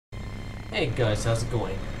Hey guys, how's it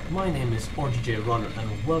going? My name is RGJ Runner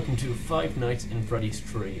and welcome to Five Nights in Freddy's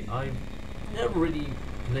 3. I've never really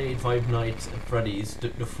played Five Nights at Freddy's,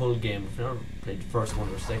 the full game. I've never played the first one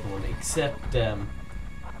or the second one, except the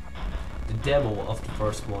demo of the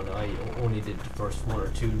first one. I only did the first one or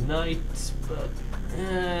two nights, but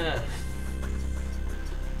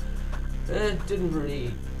it didn't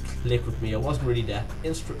really click with me. I wasn't really that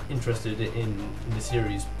interested in the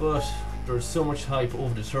series, but there's so much hype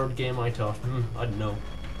over the third game. I thought, I don't know,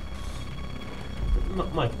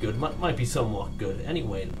 might be good, might be somewhat good.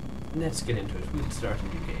 Anyway, let's get into it. We'll start a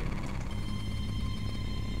new game.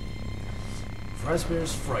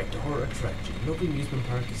 Fazbear's Fright, the horror attraction. Local amusement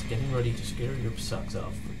park is getting ready to scare your socks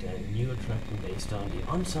off with a new attraction based on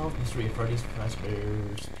the unsolved mystery of Freddy's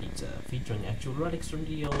Fazbear's Pizza, featuring actual relics from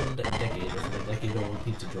the old decade, or from the decade-old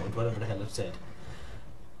pizza joint, whatever the hell it said.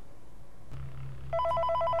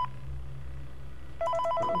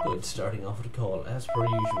 Good, starting off with a call, as per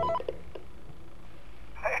usual.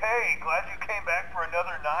 Hey, glad you came back for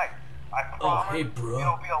another night. I promise hey, bro.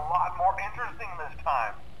 It'll be a lot more interesting this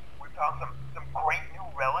time. We found some great new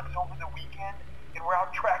relics over the weekend, and we're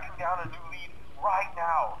out tracking down a new lead right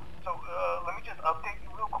now. So, let me just update you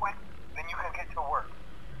real quick, then you can get to work.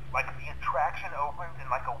 Like, the attraction opens in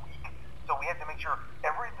like a week, so we have to make sure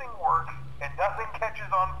everything works and nothing catches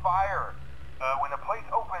on fire. When the place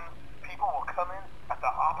opens, people will come in at the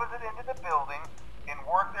opposite end of the building and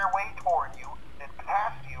work their way toward you, then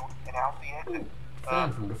past you, and out the exit.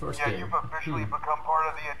 Fan from the first game. You've officially become part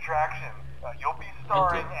of the attraction. You'll be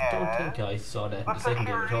starring as... I don't think I saw that in a the second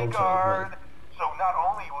game at all. security guard. So not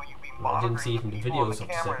only will you be I didn't monitoring see it in the the people videos on of the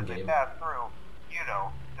the cameras second that game. pass through, you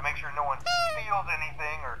know, to make sure no one steals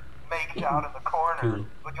anything or makes out in the corner. Cool.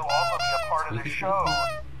 But you'll also be a part of the Sweet. show.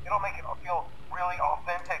 It'll make it feel really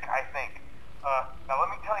authentic, I think. Now let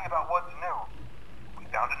me tell you about what's new. We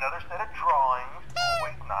found another set of drawings,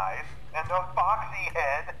 always nice, and a foxy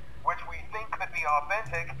head, which we think could be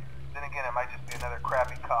authentic. Then again, it might just be another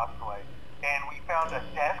crappy cosplay. And we found a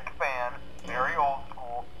desk fan, very old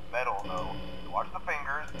school, metal though. Watch the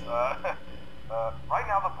fingers. Right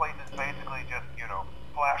now the place is basically just, you know,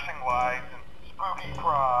 flashing lights and spooky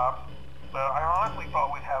props. I honestly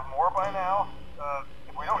thought we'd have more by now.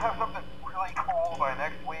 If we don't have something really cool by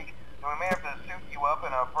next week, then we may have to suit you up in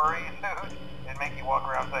a furry suit and make you walk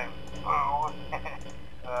around saying, boo.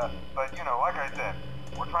 But, you know, like I said,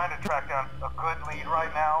 we're trying to track down a good lead right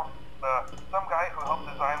now. Some guy who helped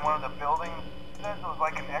design one of the buildings says it was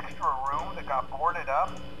like an extra room that got boarded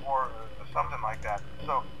up, or something like that.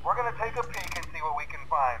 So, we're going to take a peek and see what we can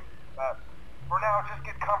find. For now, just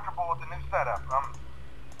get comfortable with the new setup.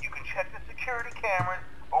 You can check the security cameras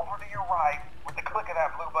over to your right with the click of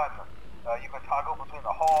that blue button. You can toggle between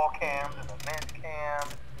the hall cams and the vent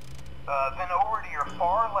cams. Then over to your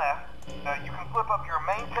far left, you can flip up your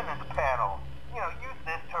maintenance panel. You know, use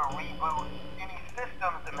this to reboot any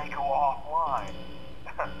systems that may go offline.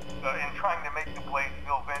 In trying to make the place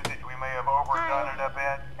feel vintage, we may have overdone it a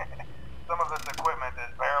bit. Some of this equipment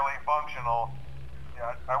is barely functional.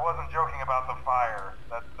 Yeah, I wasn't joking about the fire.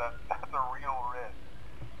 That's a real risk.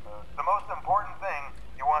 The most important thing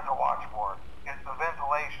you want to watch for is the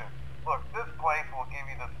ventilation. Look, this place will give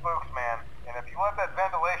you the spooks, man, and if you let that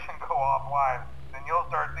ventilation go offline, then you'll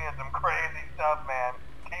start seeing some crazy stuff, man.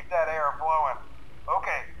 Keep that air flowing.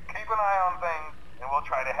 Okay, keep an eye on things, and we'll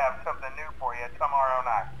try to have something new for you tomorrow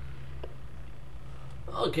night.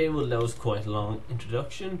 Okay, well that was quite a long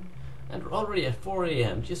introduction, and we're already at 4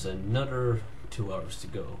 AM, just another 2 hours to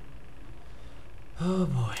go. Oh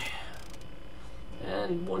boy.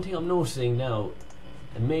 And one thing I'm noticing now,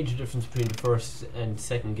 a major difference between the first and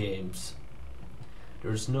second games.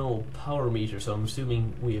 There's no power meter, so I'm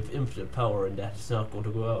assuming we have infinite power and that it's not going to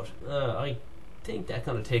go out. I think that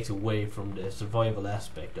kind of takes away from the survival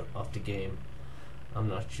aspect of the game. I'm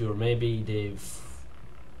not sure. Maybe they've...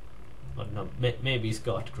 I don't know. Maybe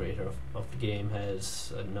Scott, the creator of the game,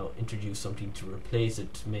 has, I don't know, introduced something to replace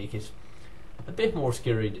it to make it a bit more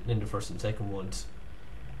scary than the first and second ones.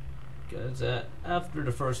 Because after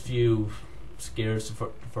the first few scares, the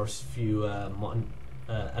first few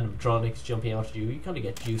animatronics jumping out at you, you kind of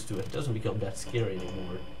get used to it. It doesn't become that scary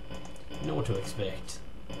anymore. You know what to expect.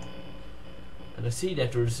 And I see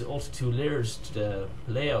that there's also 2 layers to the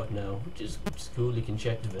layout now, which is cool. You can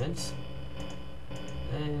check the vents.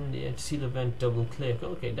 And yeah, to see the vent double click.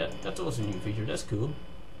 Okay, that's also a new feature. That's cool.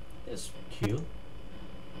 That's cute.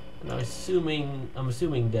 And I'm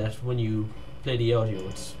assuming that when you play the audio,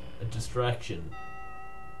 it's a distraction.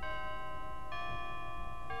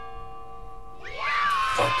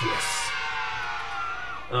 Fuck yes.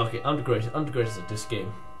 Okay, I'm the greatest at this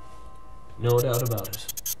game. No doubt about it.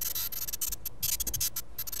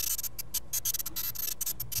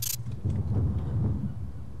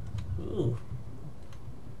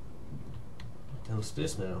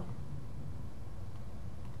 What's this now?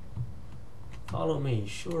 Follow me.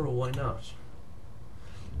 Sure, why not?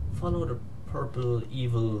 Follow the purple,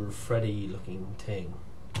 evil, Freddy looking thing.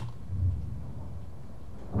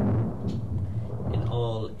 In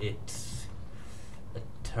all its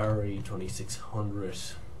Atari 2600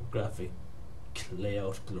 graphic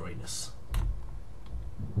layout gloriness.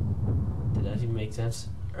 Did that even make sense?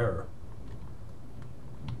 Error.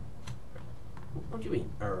 What do you mean,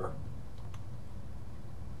 error?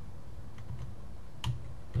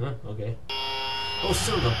 Huh? Okay. Oh,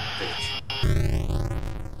 son of a bitch.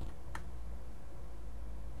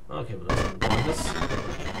 Okay, well, let's undo this.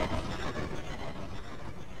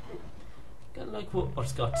 Kinda like what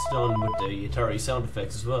Scott's done with the Atari sound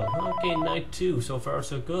effects as well. Okay, night 2. So far,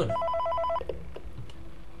 so good.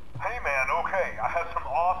 Hey man, okay, I have some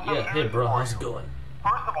awesome Yeah, hey news bro, for how's you. it going?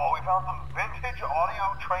 First of all, we found some vintage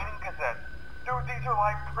audio training cassettes. Dude, these are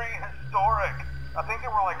like prehistoric. I think they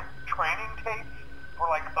were like training tapes for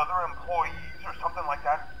like other employees or something like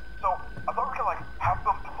that. So I thought we could like have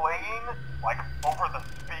them playing like over the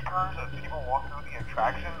speakers as people walk through the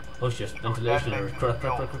attraction. Oh shit, Dude, ventilation that error. makes Crap, it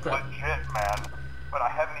crap, feel crap, crap, crap. legit, man. But I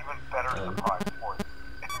have an even better surprise for you.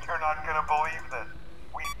 You're not gonna believe this.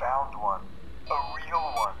 We found one. A real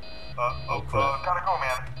one. Oh crap. Gotta go,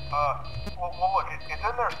 man. Well look, it's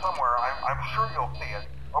in there somewhere. I'm sure you'll see it.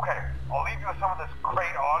 Okay, I'll leave you with some of this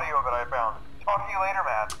great audio that I found. Talk to you later,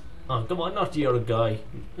 man. Oh, come on, not the other guy.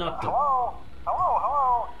 Not the... Hello?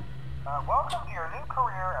 Welcome to your new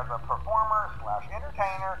career as a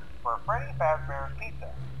performer/entertainer for Freddy Fazbear's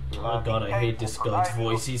Pizza. Oh god, I hate this guy's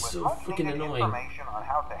voice. He's so freaking annoying. Information on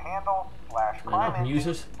how to handle / Can I not climb use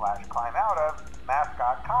into it? / climb out of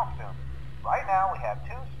mascot costume. Right now we have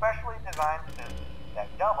 2 specially designed suits that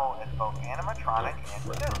double as both animatronic and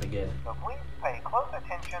crap, suit. not again. So please pay close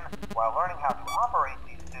attention while learning how to operate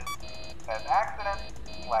these suits, as accidents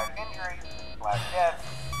 / injuries / death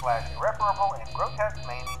 / irreparable and grotesque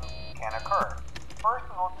maiming can occur. First,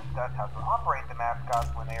 we will discuss how to operate the mascots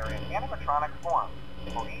when they are in animatronic form.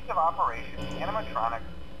 For ease of operation, the animatronics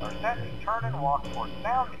are set to turn and walk towards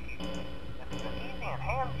sound cues. This is an easy and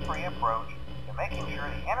hands-free approach to making sure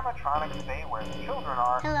the animatronics stay where the children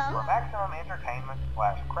are for maximum entertainment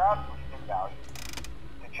 / crowd-pleasing value.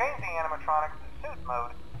 To change the animatronics to suit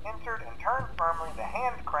mode, insert and turn firmly the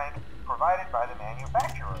hand crank provided by the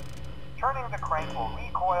manufacturer. Turning the crank will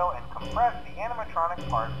recoil and compress the animatronic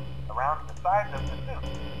parts around the sides of the suit,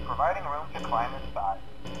 providing room to climb inside.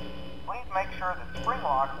 Please make sure that spring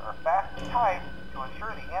locks are fast and tight to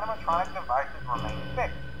ensure the animatronic devices remain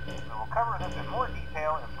fixed. We will cover this in more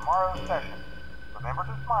detail in tomorrow's session. Remember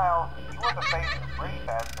to smile. You are the face of Freddy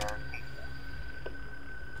Fazbear's Pizza.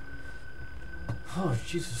 Oh,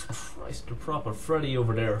 Jesus Christ, the proper Freddy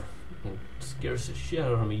over there. It scares the shit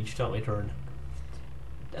out of me each time I turn.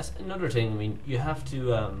 That's another thing, I mean, you have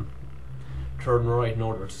to turn right in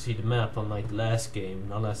order to see the map, unlike the last game,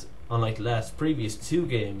 unlike the last previous 2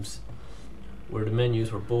 games, where the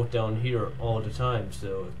menus were both down here all the time,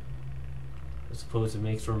 so I suppose it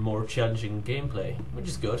makes for more challenging gameplay, which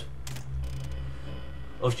is good.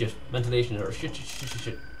 Oh shit, ventilation error, shit.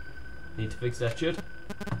 Need to fix that shit.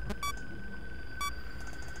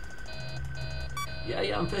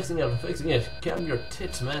 Yeah, I'm fixing it, Calm your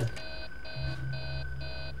tits, man.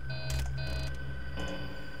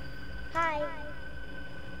 Hi.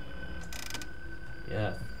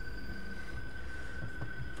 Yeah.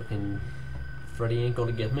 Fucking Freddy ain't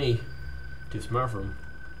gonna get me. Too smart for him.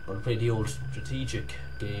 Gonna play the old strategic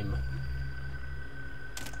game.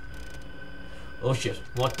 Oh shit,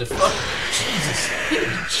 what the fuck? Jesus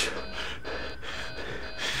H!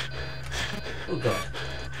 Oh god.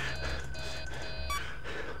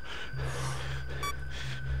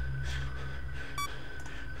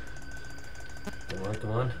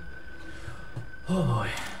 Come on. Oh boy.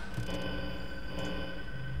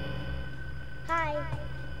 Hi.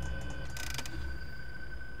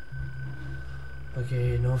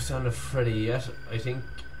 Okay, no sound of Freddy yet. I think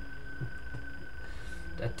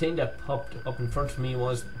that thing that popped up in front of me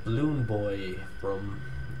was Balloon Boy from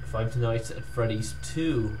Five Nights at Freddy's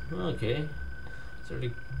 2. Okay. Sort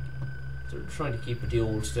of trying to keep with the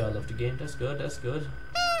old style of the game. That's good.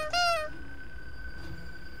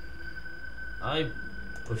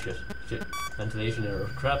 Oh shit. Ventilation error.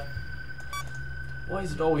 Crap. Why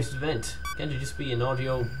is it always the vent? Can't it just be an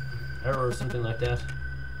audio error or something like that?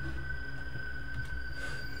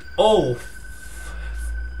 Oh!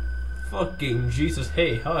 Fucking Jesus.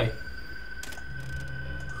 Hey, hi.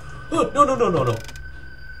 Oh, no. Oh, no.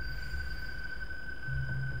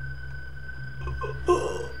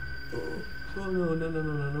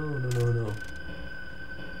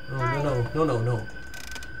 No.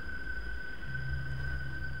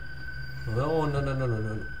 Oh, no, no, no, no,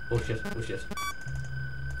 no. Oh shit, oh shit.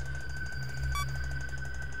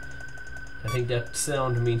 I think that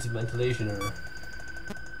sound means a ventilation error.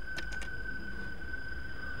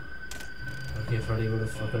 Okay, Freddy, where the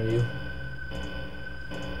fuck are you?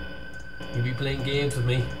 You be playing games with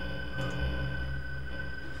me.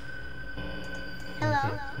 Hello.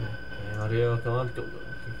 Okay, audio, come on, go.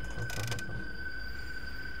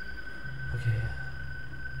 Okay.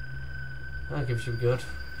 Okay, we should be good.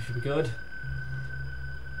 We should be good.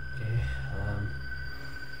 Okay,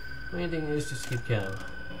 main thing is just keep calm.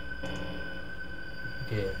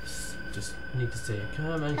 Okay, just need to stay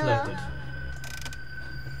calm and collected.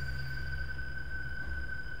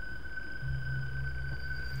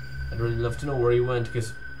 I'd really love to know where he went,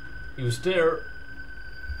 because he was there,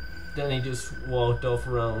 then he just walked off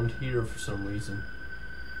around here for some reason.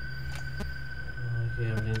 Okay,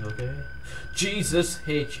 everything's okay. Jesus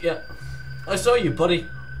H, yeah. I saw you, buddy.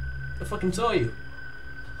 I fucking saw you.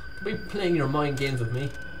 Don't be playing your mind games with me.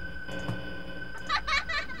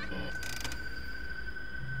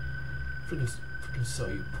 Freaking saw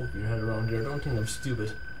you poking your head around here. Don't think I'm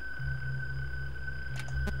stupid.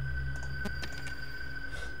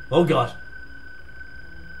 Oh god.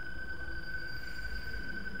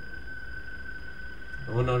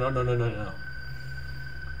 Oh no no no no no no.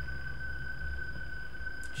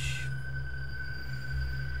 Shh.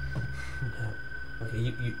 Okay,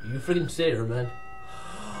 you freaking stay there, man.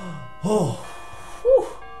 Oh. Whew.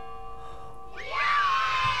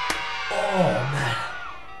 Oh man.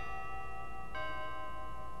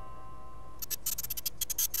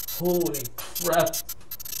 Holy crap.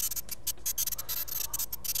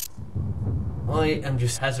 I am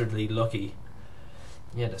just hazardly lucky.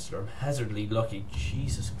 Yeah, that's the term. Hazardly lucky.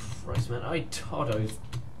 Jesus Christ, man. I thought I was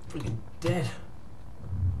freaking dead.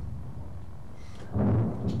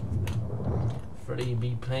 Freddy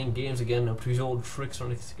be playing games again, up to his old tricks,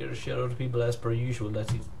 trying to scare the shit out of people as per usual.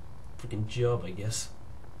 That's his freaking job, I guess.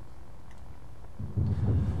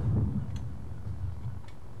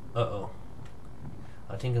 Uh-oh.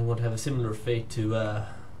 I think I'm going to have a similar fate to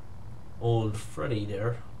old Freddy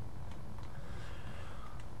there.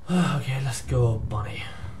 Okay, let's go, Bonnie.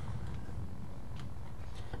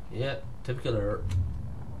 Yeah, typical error.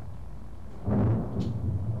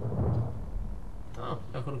 Oh,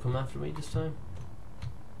 not gonna come after me this time?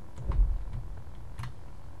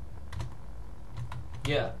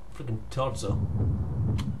 Yeah, freaking thought so.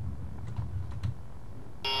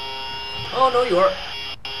 Oh, no, you are.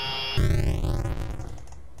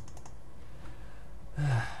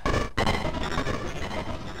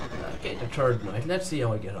 Okay, the third night. Let's see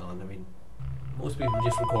how I get on. I mean, most people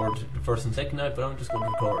just record the first and second night, but I'm just going to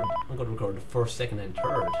record. I'm going to record the first, second, and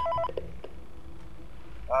third.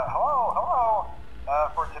 Hello.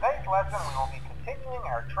 For today's lesson, we will be continuing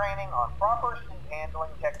our training on proper suit handling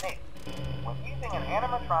techniques. When using an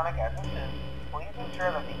animatronic as a suit, please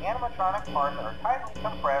ensure that the animatronic parts are tightly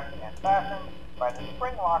compressed and fastened by the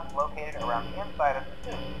spring locks located around the inside of the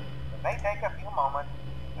suit. It may take a few moments.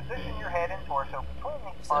 Position your head and torso between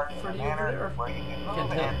these parts in a manner where you can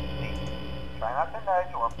move and see. Try not to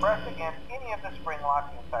nudge or press against any of the spring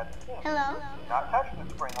locks inside the suit. Hello. Do not touch the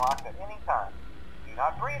spring locks at any time. Do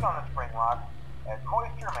not breathe on the spring locks, as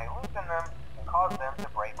moisture may loosen them and cause them to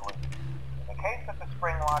break loose. In the case that the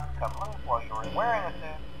spring locks come loose while you are wearing a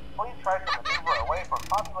suit, please try to maneuver away from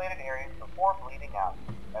populated areas before bleeding out,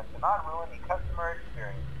 as to not ruin the customer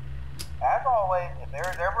experience. As always, if there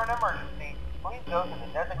is ever an emergency, please go to the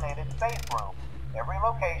designated safe room. Every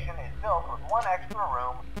location is built with one extra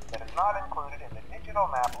room that is not included in the digital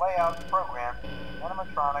map layouts programmed in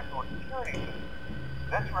animatronics or security systems.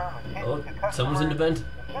 This room is hidden to customers, someone's in the vent.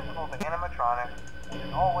 invisible to animatronics, and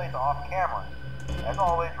is always off camera. As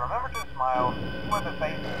always, remember to smile, see where the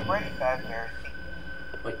face of Freddy Fazbear's teeth.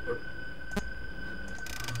 Wait,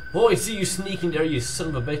 oh, I see you sneaking there, you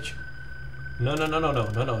son of a bitch. No.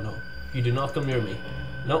 You do not come near me.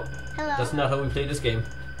 No, Hello. that's not how we play this game.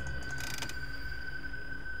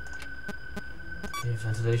 Okay,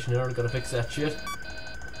 ventilation error, gotta fix that shit.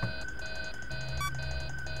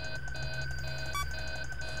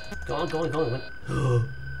 Go on.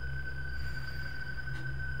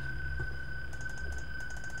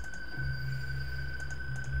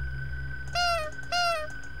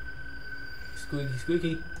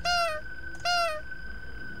 Squeaky.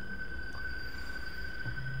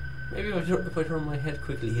 Maybe if I turn my head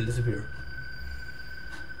quickly, he'll disappear.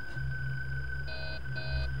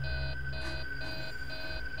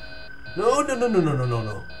 No.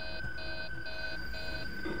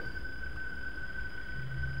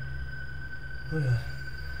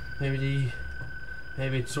 Maybe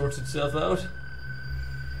it sorts itself out.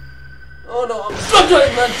 Oh no, I'm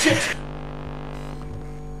struggling, man! Shit!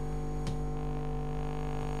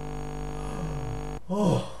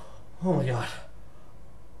 Oh my god.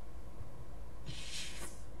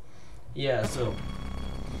 Yeah, so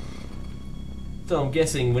I'm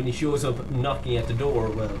guessing when he shows up knocking at the door,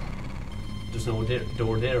 well, there's no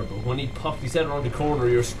door there, but when he pops his head around the corner,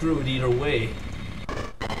 you're screwed either way.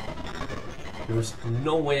 There's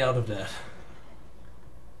no way out of that.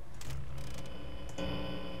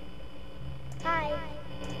 Hi.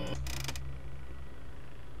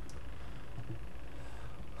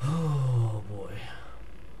 Oh boy.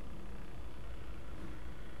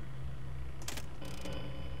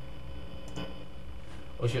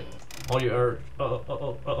 Oh shit. All you are.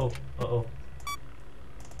 Uh-oh.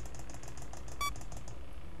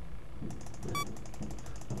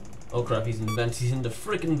 Oh crap, he's in the vents. He's in the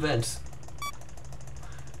freaking vents.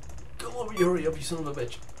 Come over here, hurry up, you son of a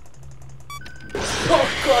bitch.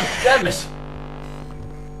 Oh god damn it!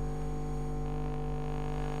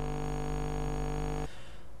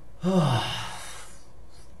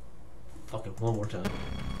 Fuck it, one more time.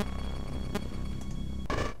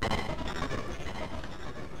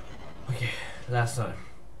 Okay, last time.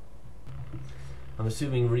 I'm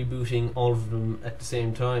assuming rebooting all of them at the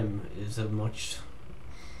same time is a much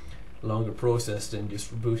longer process than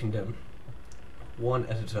just rebooting them one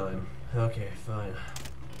at a time. Okay, fine.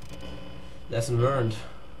 Lesson learned.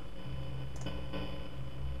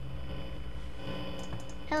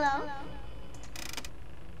 Hello.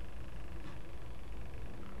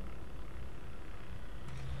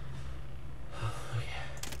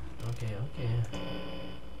 Okay.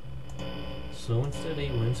 Slow and steady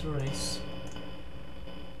wins the race.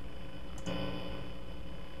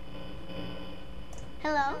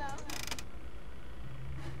 Hello.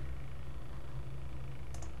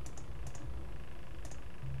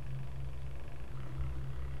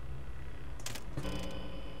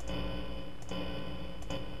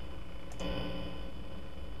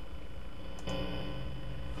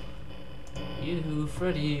 You,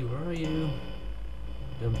 Freddy, where are you?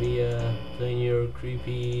 Don't be playing your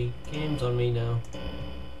creepy games on me now.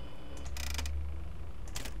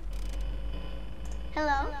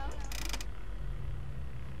 Hello.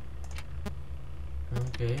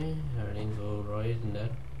 Okay, everything's alright in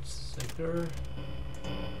that sector.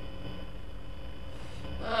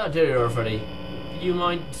 Ah, there you are, Freddy. Do you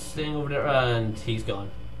mind staying over there? And he's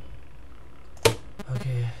gone.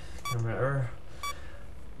 Okay, camera error.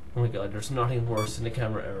 Oh my god, there's nothing worse than a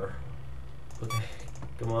camera error. Okay,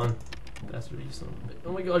 come on. That's really something.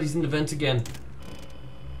 Oh my god, he's in the vents again.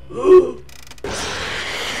 Oh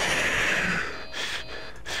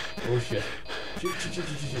shit. Shit.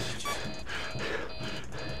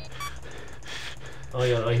 Oh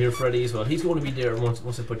yeah, I hear Freddy as well. He's going to be there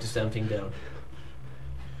once I put this damn thing down.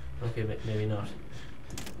 Okay, maybe not.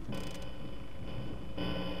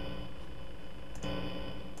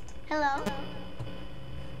 Hello.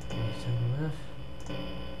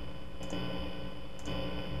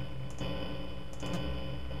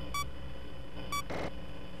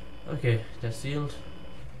 Okay, that's sealed.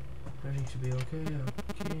 Everything should be okay.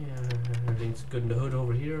 Okay, everything's good in the hood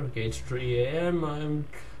over here. Okay, it's 3 AM. I'm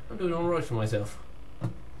doing all right for myself.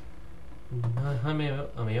 I mean,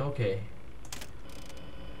 okay.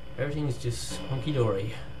 Everything's just hunky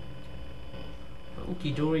dory.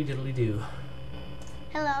 Hunky dory diddly do.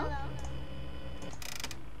 Hello.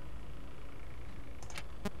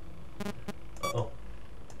 Uh-oh.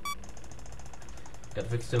 Gotta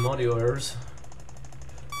fix them audio errors.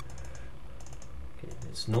 Okay,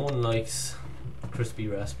 it's no one likes crispy,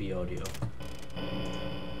 raspy audio.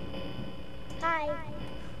 Hi.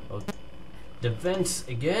 Oh, the vents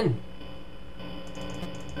again?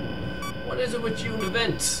 What is it with you and the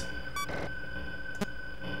vents?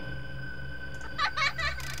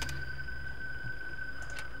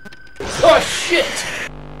 Oh shit!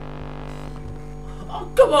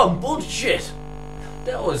 Oh come on, bullshit!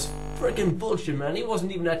 That was freaking bullshit, man. He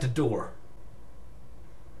wasn't even at the door.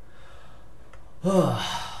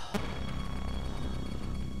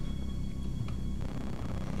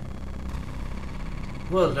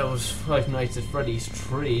 Well, that was Five Nights at Freddy's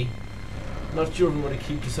 3. Not sure if I'm going to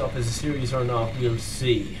keep this up as a series or not. We'll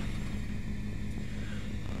see.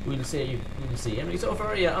 We'll see. Anyway, so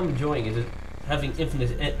far, yeah, I'm enjoying it. Having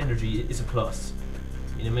infinite energy is a plus.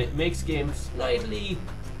 You know, it makes games slightly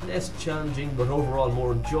less challenging, but overall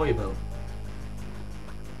more enjoyable.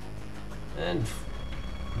 And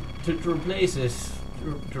to replace it,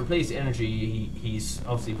 to replace the energy, he's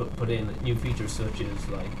obviously put in new features such as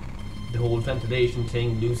like the whole ventilation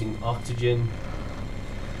thing, losing oxygen,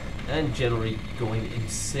 and generally going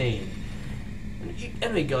insane.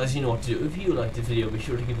 Anyway, guys, you know what to do. If you liked the video, be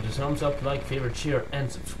sure to give it a thumbs up, like, favorite, share,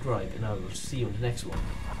 and subscribe. And I will see you in the next one.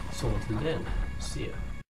 So until then, see ya.